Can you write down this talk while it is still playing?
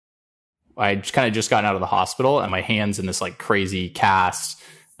I kind of just gotten out of the hospital and my hand's in this like crazy cast,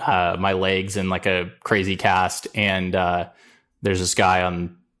 my legs in like a crazy cast. And there's this guy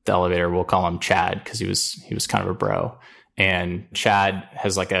on the elevator, we'll call him Chad because he was kind of a bro. And Chad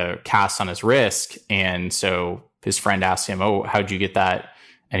has like a cast on his wrist. And so his friend asked him, "Oh, how'd you get that?"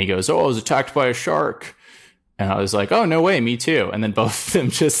 And he goes, "Oh, I was attacked by a shark." And I was like, "Oh, no way, me too." And then both of them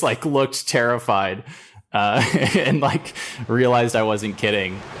just like looked terrified and like realized I wasn't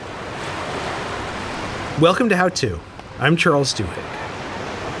kidding. Welcome to How To. I'm Charles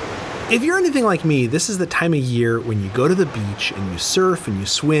Duhigg. If you're anything like me, this is the time of year when you go to the beach and you surf and you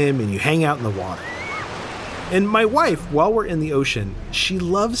swim and you hang out in the water. And my wife, while we're in the ocean, she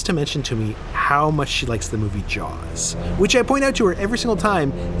loves to mention to me how much she likes the movie Jaws, which I point out to her every single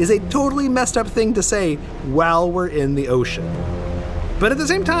time is a totally messed up thing to say while we're in the ocean. But at the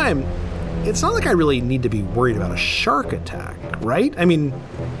same time, it's not like I really need to be worried about a shark attack, right? I mean,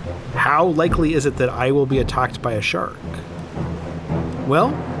 how likely is it that I will be attacked by a shark? Well,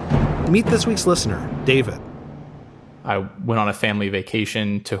 meet this week's listener, David. I went on a family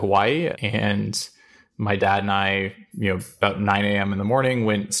vacation to Hawaii, and my dad and I, about 9 a.m. in the morning,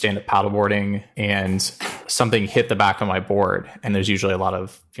 went stand-up paddleboarding, and something hit the back of my board. And there's usually a lot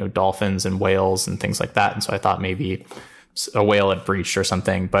of, dolphins and whales and things like that. And so I thought maybe a whale had breached or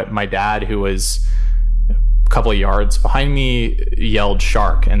something. But my dad, who was a couple of yards behind me, yelled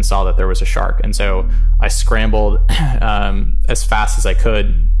shark and saw that there was a shark. And so I scrambled as fast as I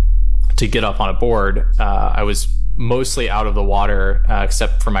could to get up on a board. I was mostly out of the water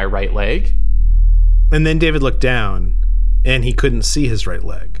except for my right leg. And then David looked down and he couldn't see his right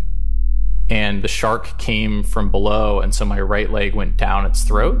leg. And the shark came from below. And so my right leg went down its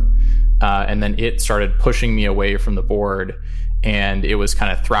throat. And then it started pushing me away from the board, and it was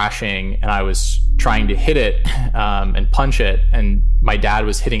kind of thrashing, and I was trying to hit it and punch it. And my dad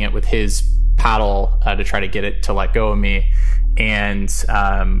was hitting it with his paddle to try to get it to let go of me. And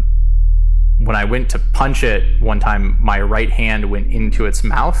when I went to punch it one time, my right hand went into its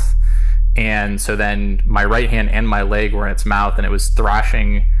mouth. And so then my right hand and my leg were in its mouth, and it was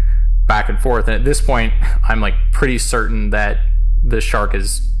thrashing back and forth. And at this point, I'm like pretty certain that the shark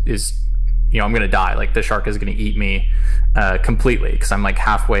is I'm going to die. Like the shark is going to eat me completely because I'm like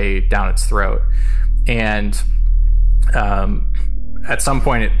halfway down its throat. And at some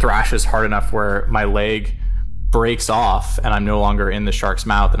point it thrashes hard enough where my leg breaks off and I'm no longer in the shark's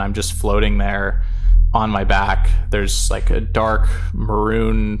mouth, and I'm just floating there on my back. There's like a dark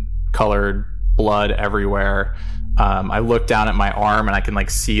maroon colored blood everywhere. I look down at my arm and I can like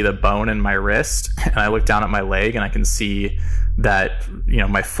see the bone in my wrist, and I look down at my leg and I can see that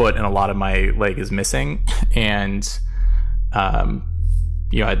my foot and a lot of my leg is missing. And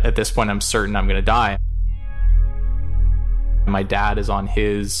at this point I'm certain I'm going to die. My dad is on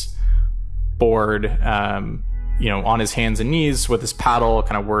his board, on his hands and knees with his paddle,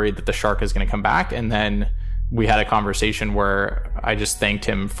 kind of worried that the shark is going to come back. And then we had a conversation where I just thanked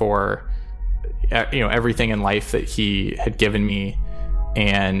him for everything in life that he had given me,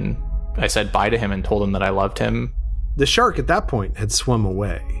 and I said bye to him and told him that I loved him. The shark at that point had swum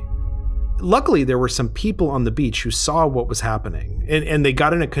away. Luckily, there were some people on the beach who saw what was happening, and they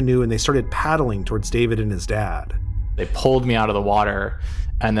got in a canoe and they started paddling towards David and his dad. They pulled me out of the water,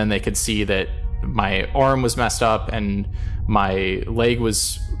 and then they could see that my arm was messed up and my leg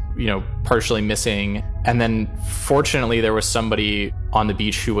was partially missing. And then fortunately there was somebody on the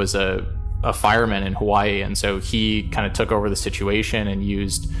beach who was a fireman in Hawaii, and so he kind of took over the situation and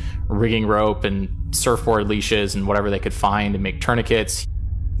used rigging rope and surfboard leashes and whatever they could find to make tourniquets.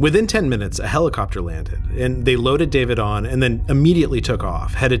 Within 10 minutes, a helicopter landed, and they loaded David on and then immediately took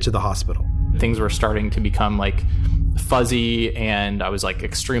off, headed to the hospital. Things were starting to become like fuzzy, and I was like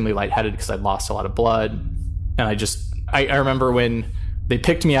extremely lightheaded because I'd lost a lot of blood. And I remember when they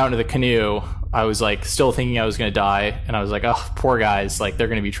picked me out into the canoe, I was like still thinking I was going to die. And I was like, oh, poor guys, like they're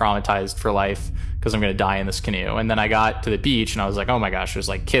going to be traumatized for life because I'm going to die in this canoe. And then I got to the beach and I was like, oh my gosh, there's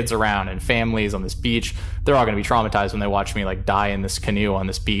like kids around and families on this beach. They're all going to be traumatized when they watch me like die in this canoe on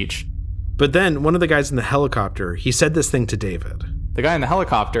this beach. But then one of the guys in the helicopter, he said this thing to David. The guy in the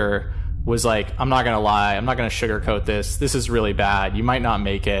helicopter was like, I'm not going to lie. I'm not going to sugarcoat this. This is really bad. You might not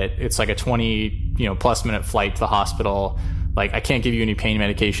make it. It's like a 20, plus minute flight to the hospital. Like, I can't give you any pain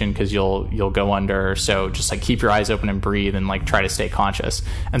medication because you'll go under. So just like keep your eyes open and breathe and like try to stay conscious.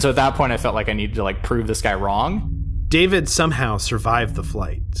 And so at that point I felt like I needed to like prove this guy wrong. David somehow survived the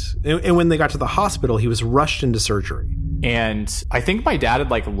flight. And when they got to the hospital, he was rushed into surgery. And I think my dad had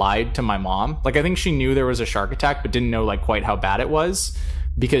like lied to my mom. Like, I think she knew there was a shark attack, but didn't know like quite how bad it was,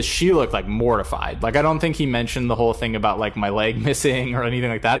 because she looked like mortified. Like, I don't think he mentioned the whole thing about like my leg missing or anything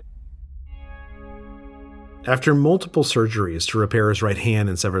like that. After multiple surgeries to repair his right hand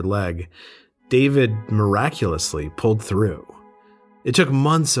and severed leg, David miraculously pulled through. It took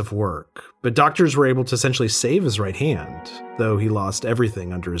months of work, but doctors were able to essentially save his right hand, though he lost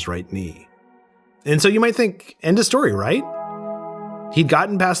everything under his right knee. And so you might think, end of story, right? He'd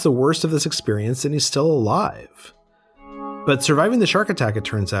gotten past the worst of this experience and he's still alive. But surviving the shark attack, it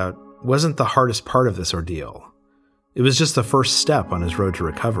turns out, wasn't the hardest part of this ordeal. It was just the first step on his road to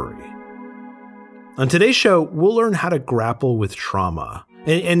recovery. On today's show, we'll learn how to grapple with trauma,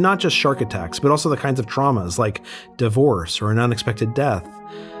 and not just shark attacks, but also the kinds of traumas like divorce or an unexpected death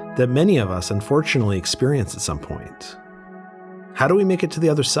that many of us unfortunately experience at some point. How do we make it to the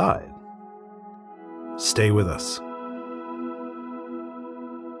other side? Stay with us.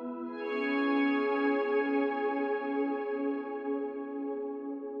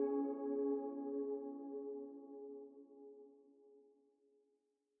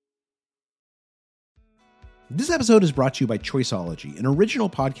 This episode is brought to you by Choiceology, an original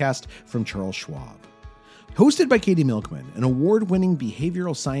podcast from Charles Schwab. Hosted by Katie Milkman, an award-winning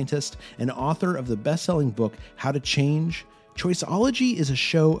behavioral scientist and author of the best-selling book, How to Change, Choiceology is a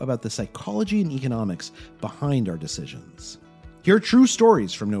show about the psychology and economics behind our decisions. Hear true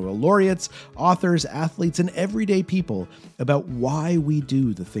stories from Nobel laureates, authors, athletes, and everyday people about why we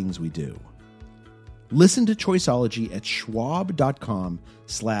do the things we do. Listen to Choiceology at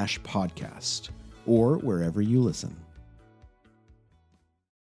schwab.com/podcast. or wherever you listen.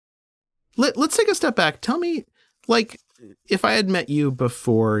 Let's take a step back. Tell me, like, if I had met you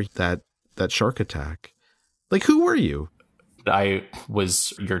before that shark attack, like, who were you? I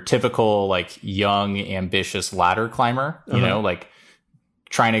was your typical, like, young, ambitious ladder climber, you know, like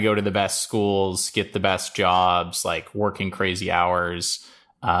trying to go to the best schools, get the best jobs, like working crazy hours,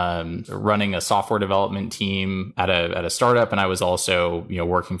 running a software development team at a startup. And I was also,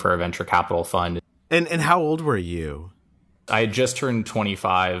 working for a venture capital fund. And how old were you? I had just turned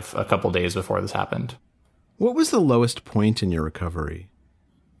 25 a couple days before this happened. What was the lowest point in your recovery?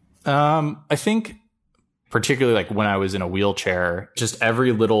 I think particularly like when I was in a wheelchair, just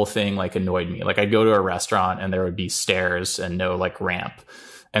every little thing like annoyed me. Like I'd go to a restaurant and there would be stairs and no like ramp.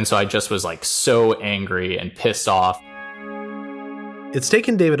 And so I just was like so angry and pissed off. It's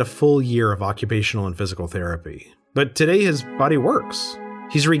taken David a full year of occupational and physical therapy, but today his body works.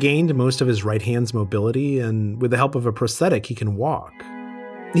 He's regained most of his right hand's mobility, and with the help of a prosthetic, he can walk.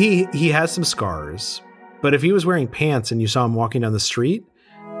 He has some scars, but if he was wearing pants and you saw him walking down the street,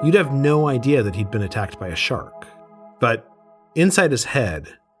 you'd have no idea that he'd been attacked by a shark. But inside his head,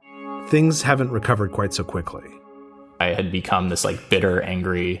 things haven't recovered quite so quickly. I had become this like bitter,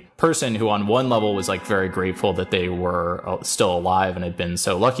 angry person who on one level was like very grateful that they were still alive and had been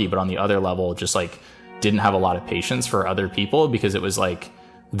so lucky, but on the other level, just like didn't have a lot of patience for other people because it was like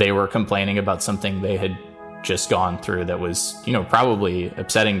they were complaining about something they had just gone through that was, probably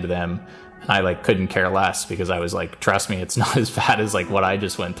upsetting to them. And I like couldn't care less because I was like, trust me, it's not as bad as like what I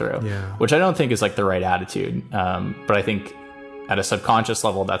just went through, which I don't think is like the right attitude. But I think at a subconscious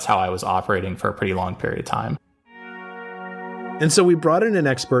level, that's how I was operating for a pretty long period of time. And so we brought in an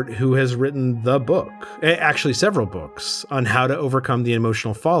expert who has written the book, actually several books, on how to overcome the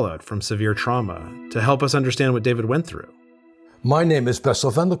emotional fallout from severe trauma to help us understand what David went through. My name is Bessel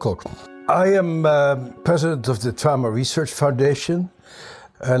van der Kolk. I am president of the Trauma Research Foundation,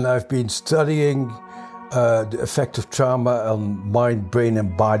 and I've been studying the effect of trauma on mind, brain,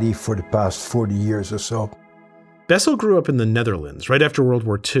 and body for the past 40 years or so. Bessel grew up in the Netherlands right after World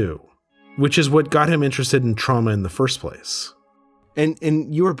War II, which is what got him interested in trauma in the first place.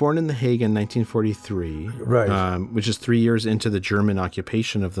 And you were born in The Hague in 1943, right? Which is 3 years into the German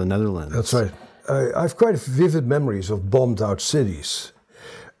occupation of the Netherlands. That's right. I've quite vivid memories of bombed out cities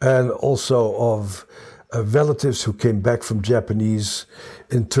and also of relatives who came back from Japanese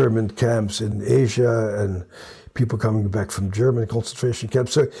internment camps in Asia and people coming back from German concentration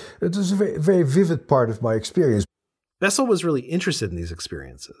camps. So it was a very, very vivid part of my experience. Bessel was really interested in these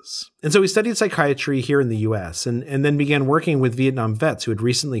experiences. And so he studied psychiatry here in the US and then began working with Vietnam vets who had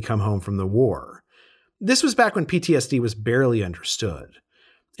recently come home from the war. This was back when PTSD was barely understood.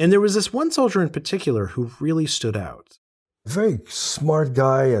 And there was this one soldier in particular who really stood out. Very smart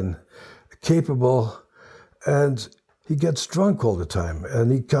guy and capable, and he gets drunk all the time, and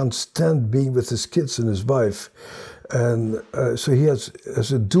he can't stand being with his kids and his wife. And so he has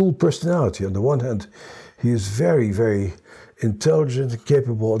a dual personality. On the one hand, he is very, very intelligent and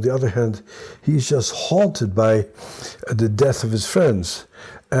capable. On the other hand, he's just haunted by the death of his friends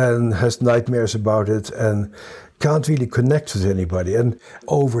and has nightmares about it and can't really connect with anybody. And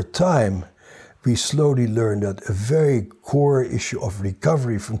over time, we slowly learned that a very core issue of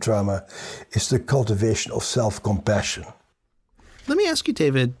recovery from trauma is the cultivation of self-compassion. Let me ask you,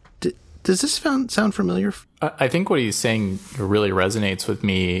 David, does this sound familiar? I think what he's saying really resonates with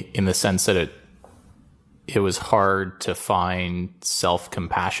me in the sense that it was hard to find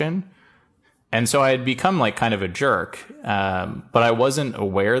self-compassion. And so I had become like kind of a jerk, but I wasn't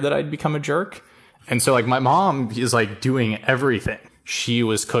aware that I'd become a jerk. And so like my mom is like doing everything. She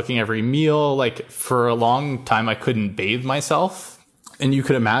was cooking every meal. Like for a long time, I couldn't bathe myself. And you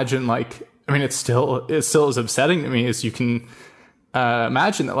could imagine like, I mean, it still is upsetting to me as you can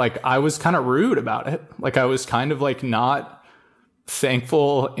imagine that like I was kind of rude about it. Like I was kind of like not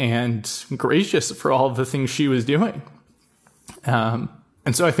thankful and gracious for all of the things she was doing. And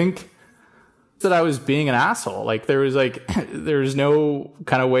so I think that I was being an asshole. Like there was no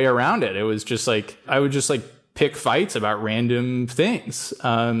kind of way around it. It was just like, I would just like pick fights about random things.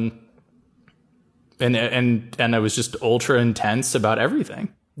 And I was just ultra intense about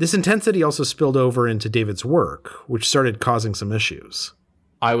everything. This intensity also spilled over into David's work, which started causing some issues.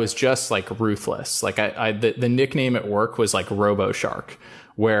 I was just like ruthless. Like the nickname at work was like Robo Shark,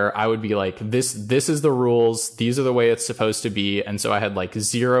 where I would be like, this is the rules. These are the way it's supposed to be. And so I had like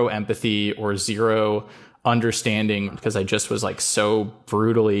zero empathy or zero understanding because I just was like so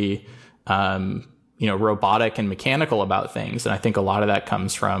brutally, robotic and mechanical about things. And I think a lot of that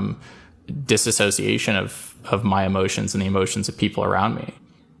comes from disassociation of my emotions and the emotions of people around me.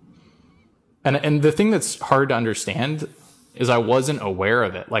 And the thing that's hard to understand is I wasn't aware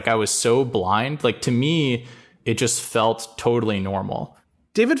of it. Like I was so blind. Like to me, it just felt totally normal.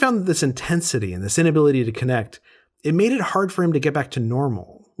 David found that this intensity and this inability to connect, it made it hard for him to get back to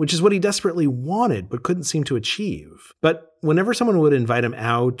normal, which is what he desperately wanted but couldn't seem to achieve. But whenever someone would invite him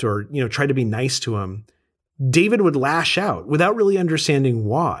out or, try to be nice to him, David would lash out without really understanding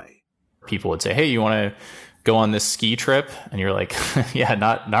why. People would say, hey, you want to go on this ski trip? And you're like, yeah,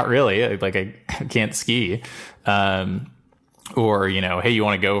 not really. Like I can't ski. Or, hey, you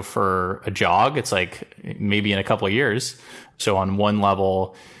want to go for a jog? It's like maybe in a couple of years. So on one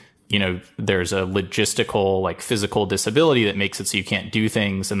level, there's a logistical, like physical disability that makes it so you can't do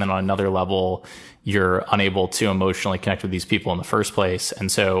things. And then on another level, you're unable to emotionally connect with these people in the first place.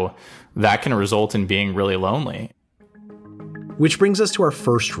 And so that can result in being really lonely. Which brings us to our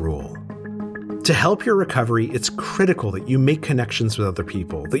first rule. To help your recovery, it's critical that you make connections with other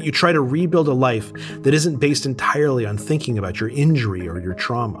people, that you try to rebuild a life that isn't based entirely on thinking about your injury or your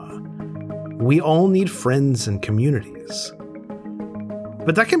trauma. We all need friends and communities.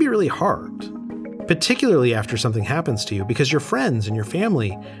 But that can be really hard, particularly after something happens to you, because your friends and your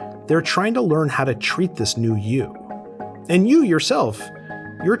family, they're trying to learn how to treat this new you. And you yourself,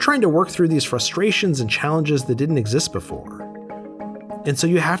 you're trying to work through these frustrations and challenges that didn't exist before. And so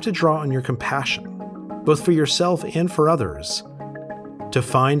you have to draw on your compassion, both for yourself and for others, to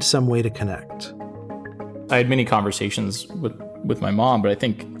find some way to connect. I had many conversations with my mom, but I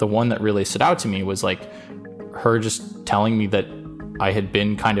think the one that really stood out to me was like her just telling me that I had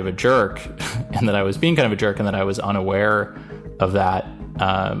been kind of a jerk and that I was being kind of a jerk and that I was unaware of that.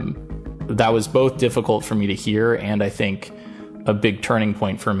 That was both difficult for me to hear and I think a big turning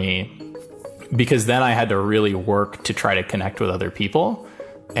point for me, because then I had to really work to try to connect with other people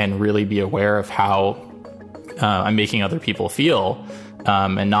and really be aware of how I'm making other people feel,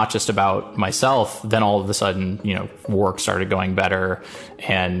 and not just about myself. Then all of a sudden, work started going better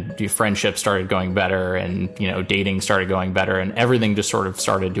and friendships started going better and, dating started going better and everything just sort of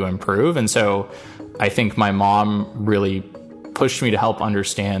started to improve. And so I think my mom really pushed me to help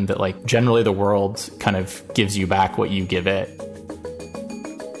understand that like generally the world kind of gives you back what you give it.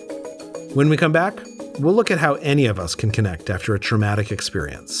 When we come back, we'll look at how any of us can connect after a traumatic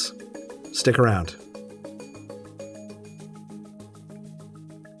experience. Stick around.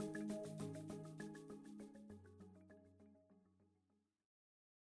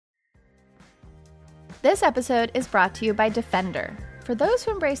 This episode is brought to you by Defender. For those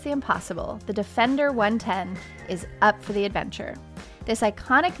who embrace the impossible, the Defender 110 is up for the adventure. This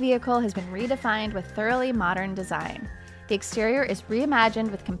iconic vehicle has been redefined with thoroughly modern design. The exterior is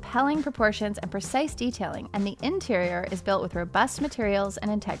reimagined with compelling proportions and precise detailing, and the interior is built with robust materials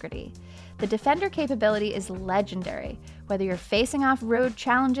and integrity. The Defender capability is legendary, whether you're facing off road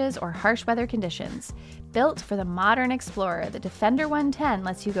challenges or harsh weather conditions. Built for the modern explorer, the Defender 110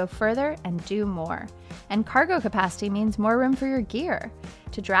 lets you go further and do more. And cargo capacity means more room for your gear.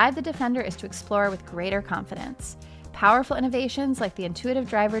 To drive the Defender is to explore with greater confidence. Powerful innovations like the intuitive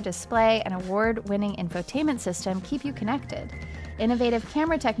driver display and award-winning infotainment system keep you connected. Innovative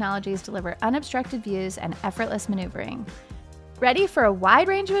camera technologies deliver unobstructed views and effortless maneuvering. Ready for a wide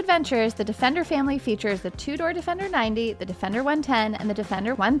range of adventures, the Defender family features the two-door Defender 90, the Defender 110, and the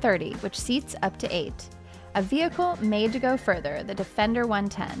Defender 130, which seats up to 8. A vehicle made to go further, the Defender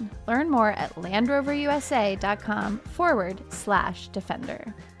 110. Learn more at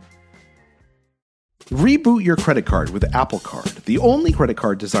LandRoverUSA.com/Defender. Reboot your credit card with Apple Card, the only credit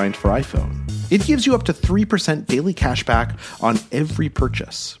card designed for iPhone. It gives you up to 3% daily cash back on every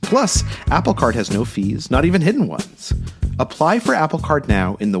purchase. Plus, Apple Card has no fees, not even hidden ones. Apply for Apple Card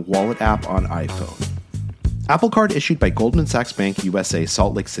now in the Wallet app on iPhone. Apple Card issued by Goldman Sachs Bank USA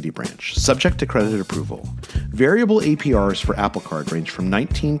Salt Lake City branch, subject to credit approval. Variable APRs for Apple Card range from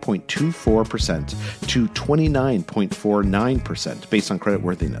 19.24% to 29.49% based on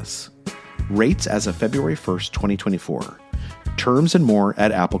creditworthiness. Rates as of February 1st, 2024. Terms and more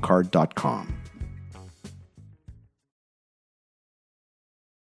at applecard.com.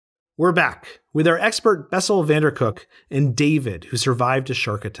 We're back with our expert Bessel van der Kolk and David, who survived a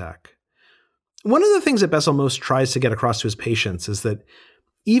shark attack. One of the things that Bessel most tries to get across to his patients is that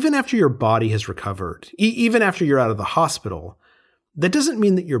even after your body has recovered, even after you're out of the hospital, that doesn't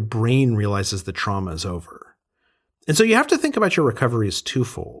mean that your brain realizes the trauma is over. And so you have to think about your recovery as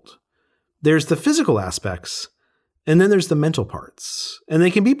twofold. There's the physical aspects, and then there's the mental parts, and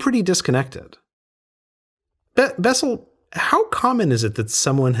they can be pretty disconnected. Bessel, how common is it that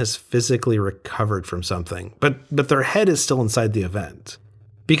someone has physically recovered from something, but their head is still inside the event?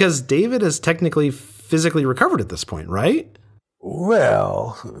 Because David has technically physically recovered at this point, right?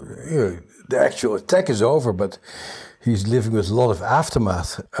 Well, the actual attack is over, but he's living with a lot of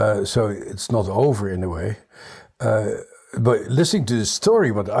aftermath, so it's not over in a way. But listening to the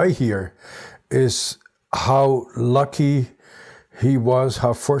story, what I hear is how lucky he was,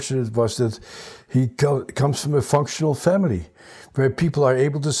 how fortunate it was that he comes from a functional family where people are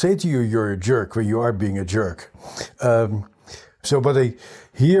able to say to you, you're a jerk, when you are being a jerk. So what I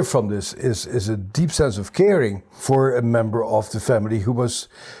hear from this is a deep sense of caring for a member of the family who was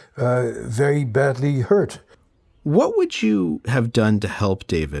very badly hurt. What would you have done to help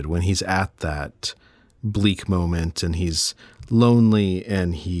David when he's at that bleak moment and he's lonely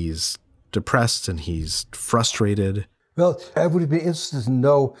and he's depressed and he's frustrated? Well, I would be interested to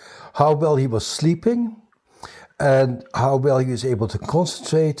know how well he was sleeping and how well he was able to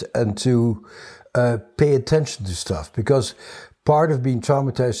concentrate and to pay attention to stuff. Because part of being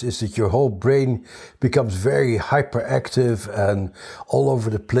traumatized is that your whole brain becomes very hyperactive and all over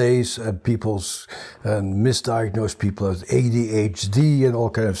the place, and misdiagnosed people as ADHD and all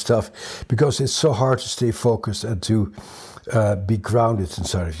kind of stuff, because it's so hard to stay focused and to be grounded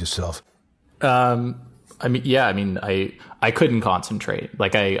inside of yourself. I couldn't concentrate.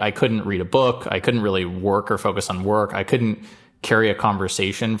 Like I couldn't read a book. I couldn't really work or focus on work. I couldn't carry a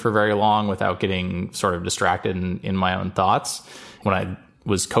conversation for very long without getting sort of distracted in my own thoughts. When I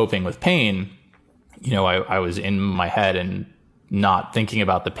was coping with pain, I was in my head and not thinking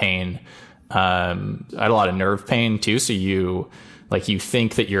about the pain. I had a lot of nerve pain too. So you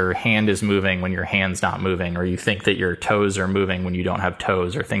think that your hand is moving when your hand's not moving, or you think that your toes are moving when you don't have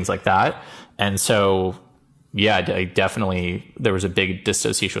toes, or things like that. And so, yeah, there was a big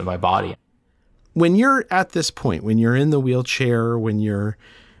dissociation with my body. When you're at this point, when you're in the wheelchair, when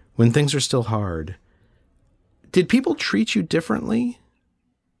things are still hard, did people treat you differently?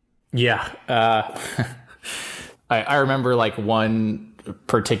 Yeah. I remember one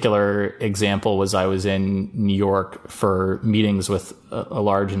particular example was I was in New York for meetings with a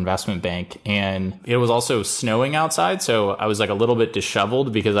large investment bank, and it was also snowing outside. So I was a little bit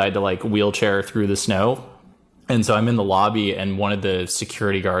disheveled because I had to wheelchair through the snow. And so I'm in the lobby, and one of the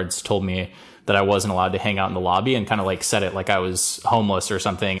security guards told me that I wasn't allowed to hang out in the lobby, and kind of said it like I was homeless or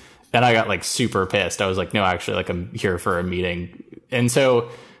something. And I got super pissed. I was like, no, actually, I'm here for a meeting. And so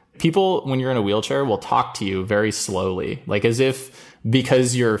people, when you're in a wheelchair, will talk to you very slowly, as if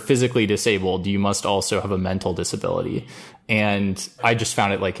because you're physically disabled, you must also have a mental disability. And I just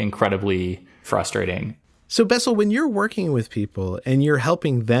found it incredibly frustrating. So Bessel, when you're working with people and you're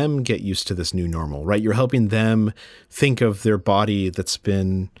helping them get used to this new normal, right? You're helping them think of their body that's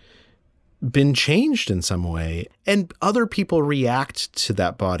been changed in some way, and other people react to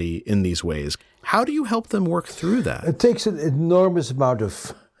that body in these ways. How do you help them work through that? It takes an enormous amount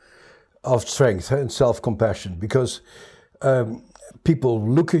of strength and self-compassion, because people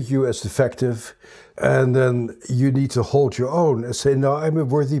look at you as defective, and then you need to hold your own and say, no, I'm a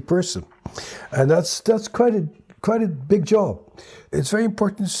worthy person. And that's quite a big job. It's very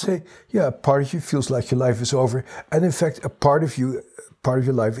important to say, yeah, a part of you feels like your life is over. And in fact, a part of your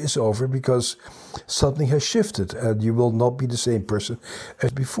life is over because something has shifted and you will not be the same person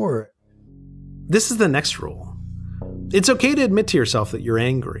as before. This is the next rule. It's okay to admit to yourself that you're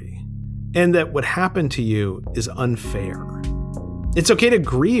angry and that what happened to you is unfair. It's okay to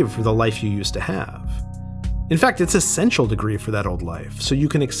grieve for the life you used to have. In fact, it's essential to grieve for that old life so you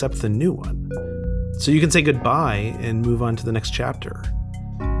can accept the new one. So you can say goodbye and move on to the next chapter.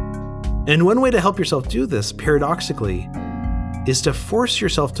 And one way to help yourself do this, paradoxically, is to force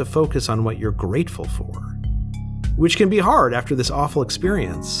yourself to focus on what you're grateful for, which can be hard after this awful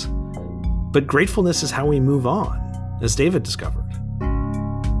experience. But gratefulness is how we move on, as David discovered.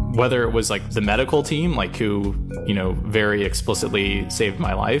 Whether it was like the medical team, like who, very explicitly saved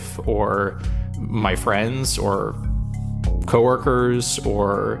my life, or my friends or coworkers,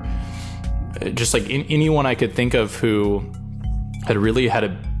 or just like anyone I could think of who had really had a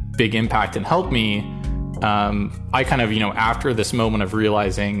big impact and helped me. I kind of, after this moment of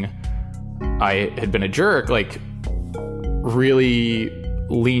realizing I had been a jerk, like really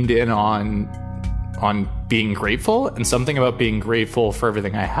leaned in on being grateful, and something about being grateful for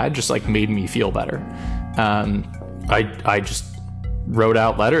everything I had just like made me feel better. I just wrote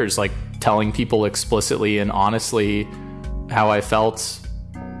out letters like telling people explicitly and honestly how I felt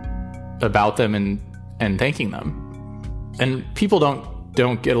about them and thanking them. And people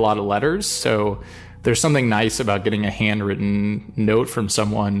don't get a lot of letters, so there's something nice about getting a handwritten note from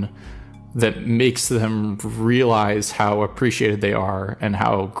someone that makes them realize how appreciated they are and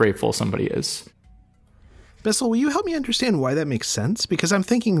how grateful somebody is. Bessel, will you help me understand why that makes sense? Because I'm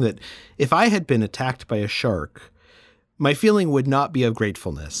thinking that if I had been attacked by a shark, my feeling would not be of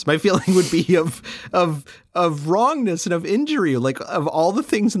gratefulness. My feeling would be of wrongness and of injury. Like, of all the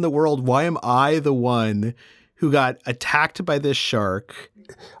things in the world, why am I the one who got attacked by this shark?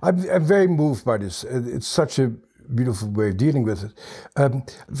 I'm very moved by this. It's such a beautiful way of dealing with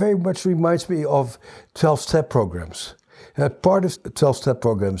it. Very much reminds me of 12-step programs. Part of 12-step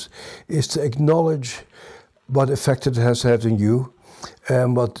programs is to acknowledge what effect it has had on you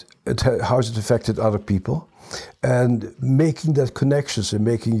and how it affected other people, and making that connections and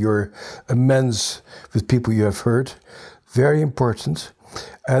making your amends with people you have hurt. Very important.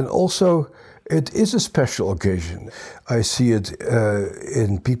 And also, it is a special occasion. I see it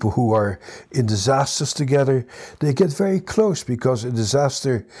in people who are in disasters together. They get very close because a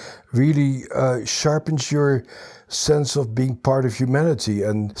disaster really sharpens your sense of being part of humanity.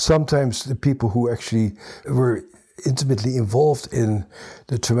 And sometimes the people who actually were intimately involved in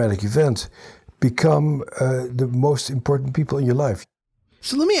the traumatic event become the most important people in your life.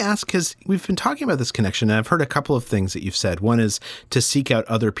 So let me ask, because we've been talking about this connection, and I've heard a couple of things that you've said. One is to seek out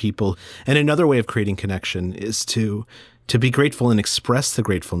other people, and another way of creating connection is to be grateful and express the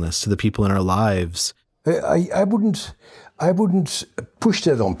gratefulness to the people in our lives. I wouldn't push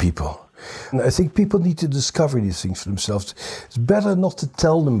that on people. And I think people need to discover these things for themselves. It's better not to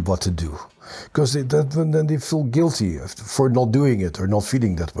tell them what to do, because then they feel guilty for not doing it or not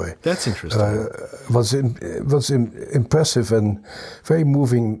feeling that way. That's interesting. What's impressive and very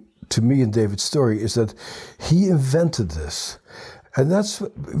moving to me in David's story is that he invented this. And that's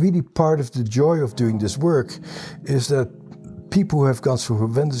really part of the joy of doing this work, is that people who have gone through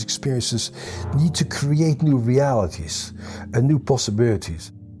horrendous experiences need to create new realities and new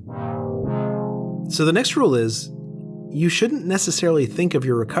possibilities. So the next rule is, you shouldn't necessarily think of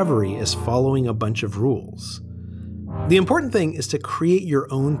your recovery as following a bunch of rules. The important thing is to create your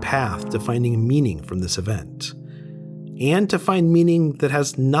own path to finding meaning from this event, and to find meaning that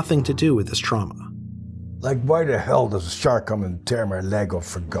has nothing to do with this trauma. Like, why the hell does a shark come and tear my leg off,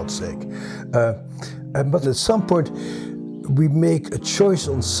 for God's sake? But at some point, we make a choice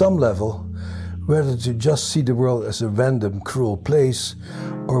on some level whether to just see the world as a random, cruel place,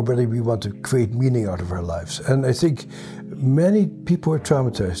 or whether we want to create meaning out of our lives. And I think many people who are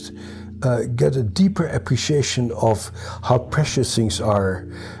traumatized get a deeper appreciation of how precious things are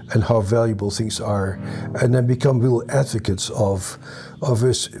and how valuable things are, and then become real advocates of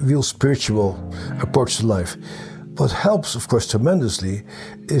this real spiritual approach to life. What helps, of course, tremendously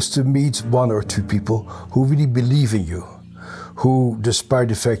is to meet one or two people who really believe in you, who, despite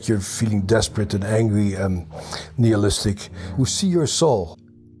the fact you're feeling desperate and angry and nihilistic, who see your soul.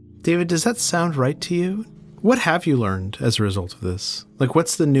 David, does that sound right to you? What have you learned as a result of this? Like,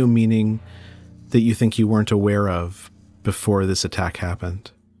 what's the new meaning that you think you weren't aware of before this attack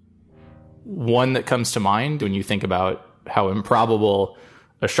happened? One that comes to mind when you think about how improbable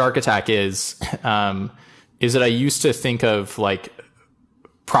a shark attack is that I used to think of like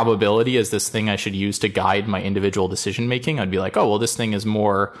probability as this thing I should use to guide my individual decision making. I'd be like, oh, well, this thing is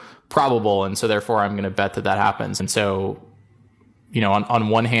more probable, and so therefore I'm going to bet that happens. And so, on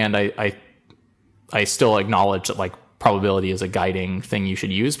one hand, I still acknowledge that like probability is a guiding thing you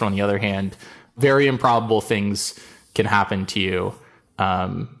should use, but on the other hand, very improbable things can happen to you.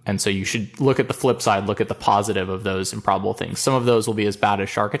 And so you should look at the flip side, look at the positive of those improbable things. Some of those will be as bad as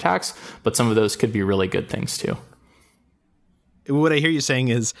shark attacks, but some of those could be really good things too. What I hear you saying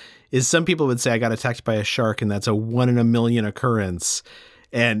is some people would say I got attacked by a shark and that's a 1 in a million occurrence.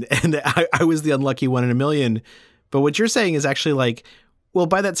 And I was the unlucky 1 in a million. But what you're saying is actually like, well,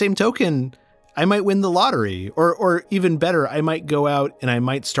 by that same token, I might win the lottery, or even better, I might go out and I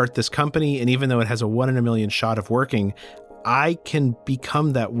might start this company. And even though it has a 1 in a million shot of working, I can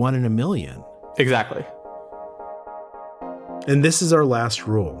become that 1 in a million. Exactly. And this is our last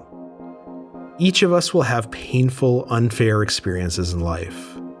rule. Each of us will have painful, unfair experiences in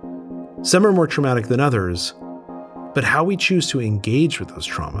life. Some are more traumatic than others, but how we choose to engage with those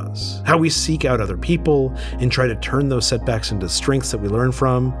traumas, how we seek out other people and try to turn those setbacks into strengths that we learn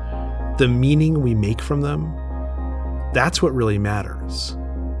from, the meaning we make from them, that's what really matters.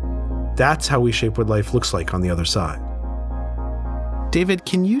 That's how we shape what life looks like on the other side. David,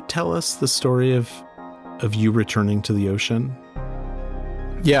 can you tell us the story of you returning to the ocean?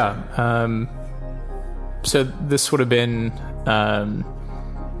 Yeah. So this would have been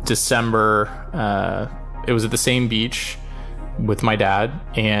December. It was at the same beach with my dad,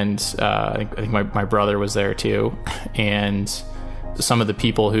 and I think my brother was there too, and some of the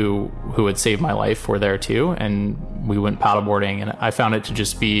people who had saved my life were there too, and we went paddleboarding, and I found it to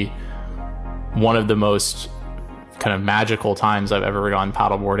just be one of the most kind of magical times I've ever gone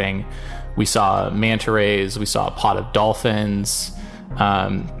paddleboarding. We saw manta rays, we saw a pod of dolphins.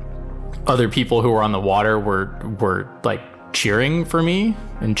 Other people who were on the water were like cheering for me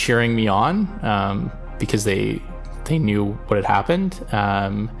and cheering me on, because they knew what had happened.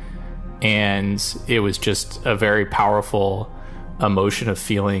 And it was just a very powerful emotion of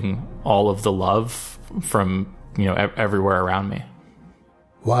feeling all of the love from, everywhere around me.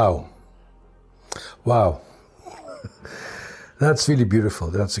 Wow. That's really beautiful.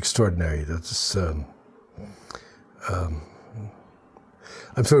 That's extraordinary. That's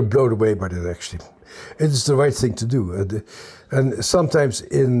I'm sort of blown away by that, actually. It's the right thing to do. And sometimes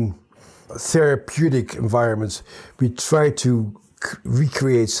in therapeutic environments, we try to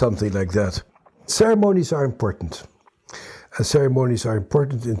recreate something like that. Ceremonies are important. And ceremonies are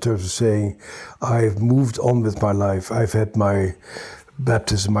important in terms of saying, I've moved on with my life. I've had my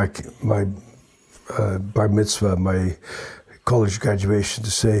baptism, my bar mitzvah, my college graduation,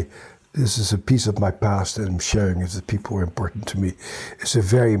 to say, this is a piece of my past and I'm sharing it with people who are important to me. It's a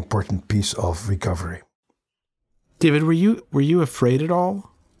very important piece of recovery. David, were you afraid at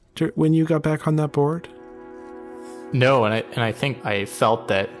all when you got back on that board? No, and I think I felt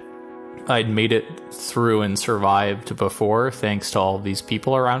that I'd made it through and survived before, thanks to all of these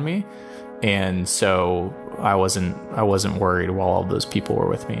people around me, and so I wasn't worried while all those people were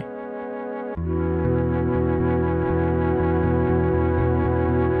with me.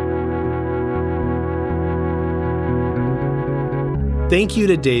 Thank you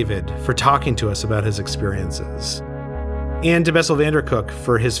to David for talking to us about his experiences, and to Bessel van der Kolk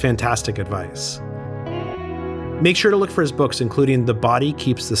for his fantastic advice. Make sure to look for his books, including The Body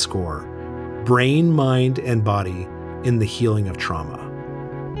Keeps the Score, Brain, Mind, and Body in the Healing of Trauma.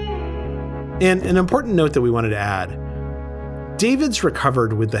 And an important note that we wanted to add, David's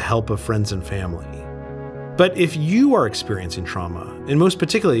recovered with the help of friends and family. But if you are experiencing trauma, and most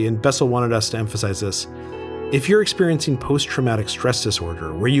particularly, and Bessel wanted us to emphasize this, if you're experiencing post-traumatic stress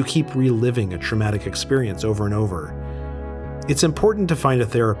disorder, where you keep reliving a traumatic experience over and over, it's important to find a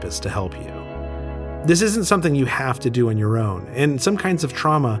therapist to help you. This isn't something you have to do on your own, and some kinds of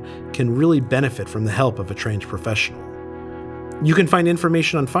trauma can really benefit from the help of a trained professional. You can find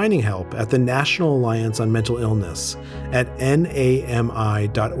information on finding help at the National Alliance on Mental Illness at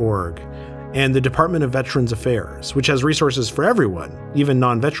NAMI.org, and the Department of Veterans Affairs, which has resources for everyone, even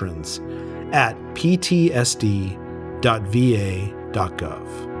non-veterans, at ptsd.va.gov.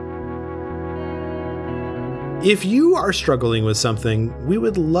 If you are struggling with something, we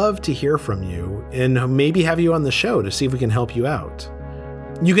would love to hear from you and maybe have you on the show to see if we can help you out.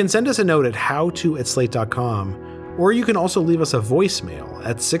 You can send us a note at howto@slate.com, or you can also leave us a voicemail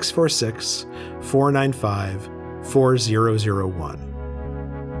at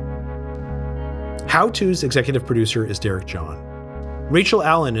 646-495-4001. How To's executive producer is Derek John. Rachel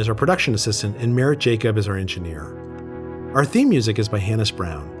Allen is our production assistant, and Merritt Jacob is our engineer. Our theme music is by Hannes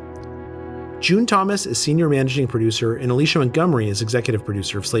Brown. June Thomas is senior managing producer, and Alicia Montgomery is executive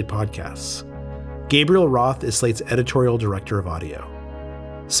producer of Slate Podcasts. Gabriel Roth is Slate's editorial director of audio.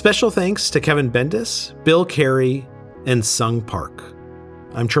 Special thanks to Kevin Bendis, Bill Carey, and Sung Park.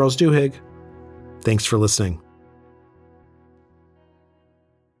 I'm Charles Duhigg. Thanks for listening.